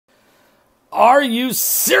are you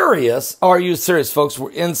serious? Are you serious, folks?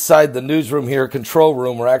 We're inside the newsroom here, control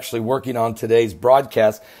room. We're actually working on today's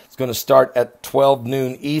broadcast. It's going to start at 12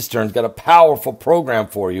 noon Eastern. It's got a powerful program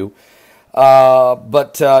for you.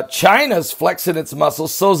 But China's flexing its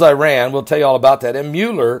muscles, so's Iran. We'll tell you all about that. And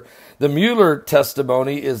the Mueller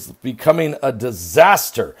testimony is becoming a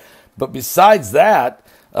disaster. But besides that,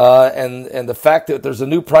 and the fact that there's a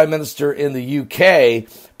new prime minister in the UK,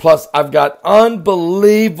 plus I've got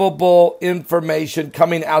unbelievable information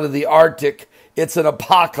coming out of the Arctic. It's an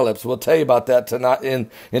apocalypse. We'll tell you about that tonight in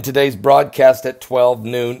today's broadcast at 12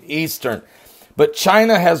 noon Eastern. But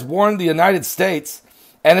China has warned the United States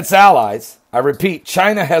and its allies. I repeat,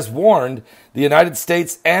 China has warned the United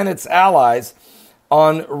States and its allies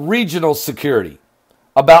on regional security,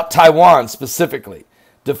 about Taiwan specifically.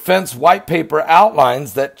 Defense white paper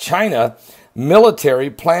outlines that China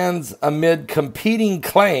military plans amid competing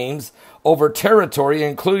claims over territory,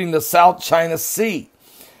 including the South China Sea.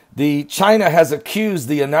 China has accused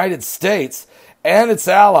the United States and its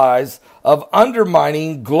allies of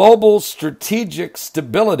undermining global strategic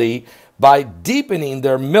stability by deepening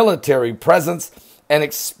their military presence and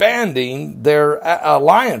expanding their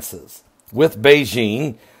alliances with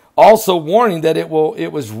Beijing, also warning that it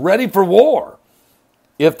was ready for war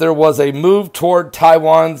if there was a move toward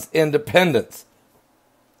Taiwan's independence.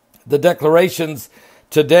 The declarations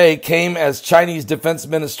today came as Chinese Defense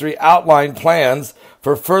Ministry outlined plans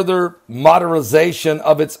for further modernization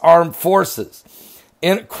of its armed forces.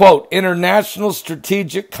 Quote, international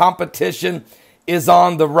strategic competition is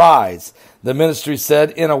on the rise, the ministry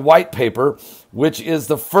said in a white paper, which is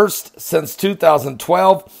the first since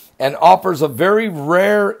 2012 and offers a very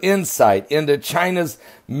rare insight into China's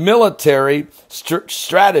military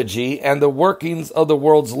strategy and the workings of the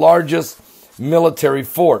world's largest military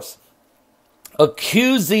force.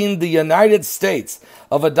 Accusing the United States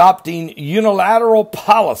of adopting unilateral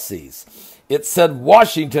policies, it said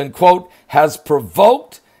Washington, quote, has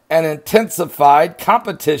provoked and intensified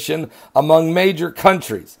competition among major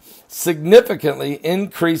countries, significantly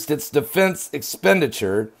increased its defense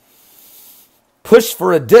expenditure, pushed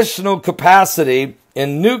for additional capacity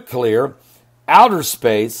in nuclear, outer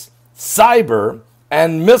space, cyber,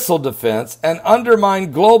 and missile defense, and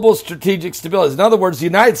undermined global strategic stability. In other words, the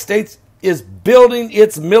United States is building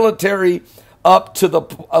its military up to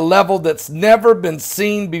a level that's never been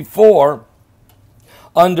seen before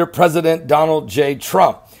under President Donald J.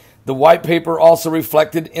 Trump. The white paper also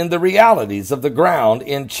reflected in the realities of the ground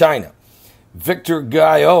in China. Victor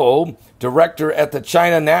Guyot, director at the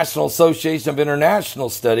China National Association of International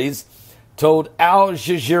Studies, told Al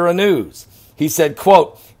Jazeera News. He said,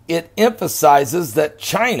 quote, it emphasizes that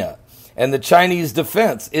China and the Chinese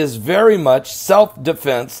defense is very much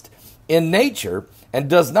self-defense in nature and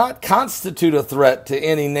does not constitute a threat to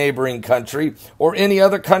any neighboring country or any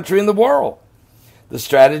other country in the world. The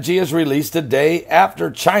strategy is released a day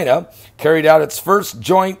after China carried out its first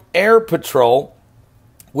joint air patrol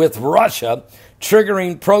with Russia,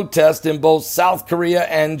 triggering protests in both South Korea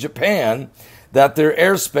and Japan that their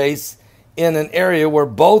airspace in an area where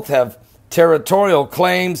both have territorial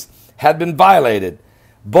claims had been violated.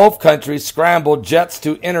 Both countries scrambled jets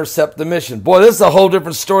to intercept the mission. Boy, this is a whole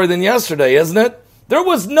different story than yesterday, isn't it? There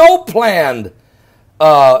was no planned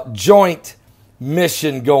joint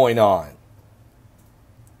mission going on.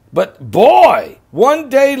 But boy, one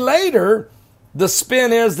day later, the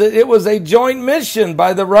spin is that it was a joint mission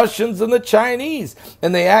by the Russians and the Chinese,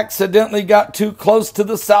 and they accidentally got too close to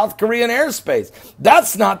the South Korean airspace.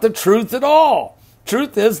 That's not the truth at all.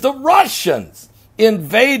 Truth is the Russians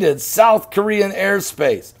invaded South Korean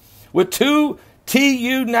airspace with 2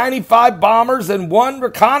 Tu-95 bombers and 1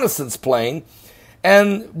 reconnaissance plane.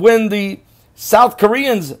 And when the South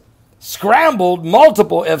Koreans scrambled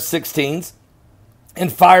multiple F-16s and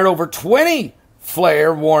fired over 20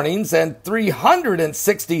 flare warnings and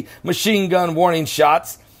 360 machine gun warning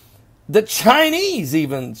shots, the Chinese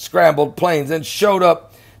even scrambled planes and showed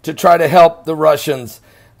up to try to help the Russians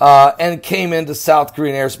and came into South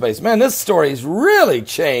Korean airspace. Man, this story's really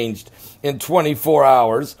changed in 24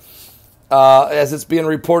 hours as it's being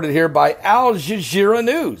reported here by Al Jazeera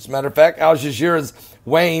News. Matter of fact, Al Jazeera's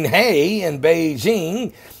Wayne Hay in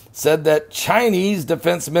Beijing said that Chinese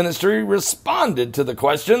Defense Ministry responded to the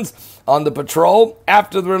questions on the patrol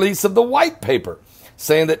after the release of the white paper,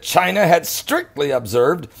 saying that China had strictly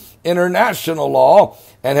observed international law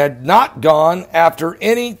and had not gone after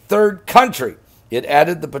any third country. It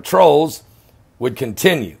added the patrols would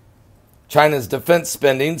continue. China's defense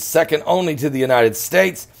spending, second only to the United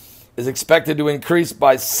States, is expected to increase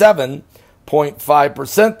by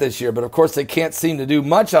 7.5% this year. But of course, they can't seem to do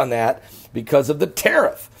much on that because of the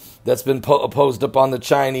tariff that's been imposed upon the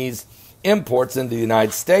Chinese imports into the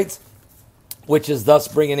United States, which is thus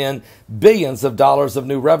bringing in billions of dollars of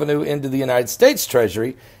new revenue into the United States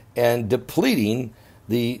Treasury and depleting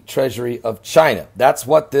the Treasury of China. That's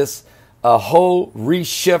what this whole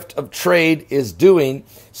reshift of trade is doing,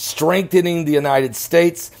 strengthening the United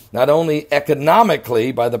States, not only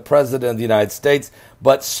economically by the President of the United States,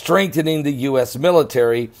 but strengthening the U.S.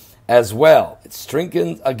 military as well. It's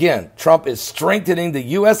strengthened, again, Trump is strengthening the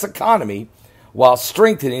U.S. economy while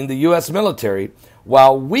strengthening the U.S. military,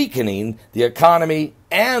 while weakening the economy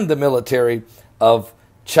and the military of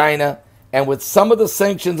China. And with some of the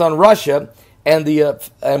sanctions on Russia and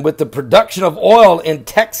with the production of oil in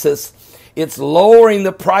Texas, it's lowering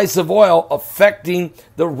the price of oil, affecting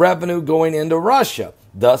the revenue going into Russia,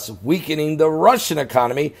 thus weakening the Russian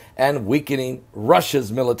economy and weakening Russia's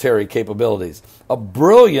military capabilities. A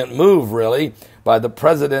brilliant move, really, by the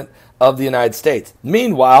President of the United States.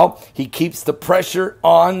 Meanwhile, he keeps the pressure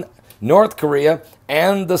on North Korea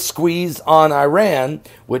and the squeeze on Iran,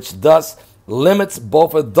 which thus limits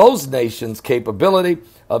both of those nations' capability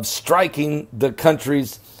of striking the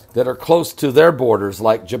countries that are close to their borders,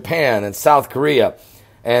 like Japan and South Korea.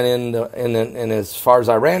 And as far as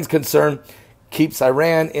Iran's concerned, keeps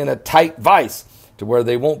Iran in a tight vice to where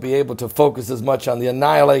they won't be able to focus as much on the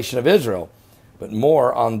annihilation of Israel, but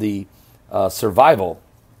more on the survival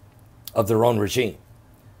of their own regime.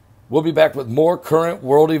 We'll be back with more current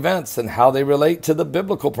world events and how they relate to the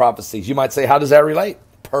biblical prophecies. You might say, how does that relate?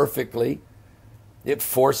 Perfectly. It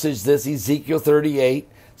forces this Ezekiel 38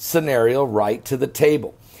 scenario right to the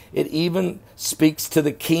table. It even speaks to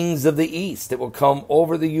the kings of the east that will come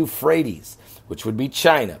over the Euphrates, which would be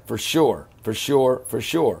China, for sure,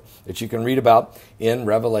 that you can read about in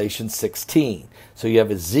Revelation 16. So you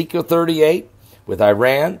have Ezekiel 38 with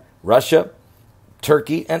Iran, Russia,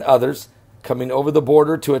 Turkey, and others coming over the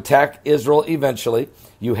border to attack Israel eventually.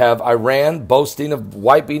 You have Iran boasting of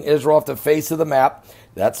wiping Israel off the face of the map.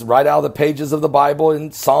 That's right out of the pages of the Bible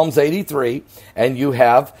in Psalms 83. And you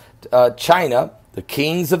have China, the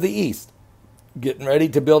kings of the east, getting ready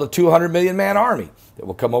to build a 200 million man army that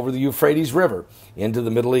will come over the Euphrates River into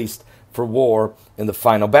the Middle East for war in the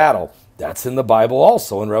final battle. That's in the Bible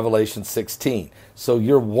also in Revelation 16. So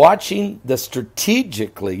you're watching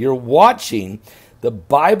you're watching the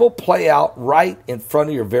Bible play out right in front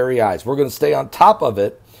of your very eyes. We're going to stay on top of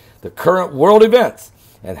it, the current world events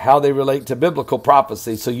and how they relate to biblical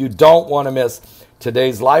prophecy. So you don't want to miss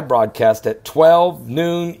today's live broadcast at 12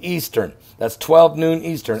 noon Eastern. That's 12 noon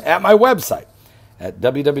Eastern at my website at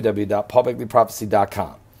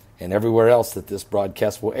www.paulbegleyprophecy.com and everywhere else that this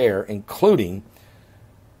broadcast will air, including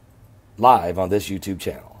live on this YouTube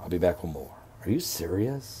channel. I'll be back with more. Are you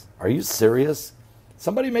serious? Are you serious?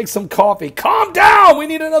 Somebody make some coffee. Calm down. We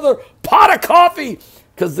need another pot of coffee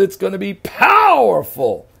because it's going to be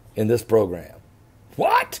powerful in this program.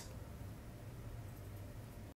 What?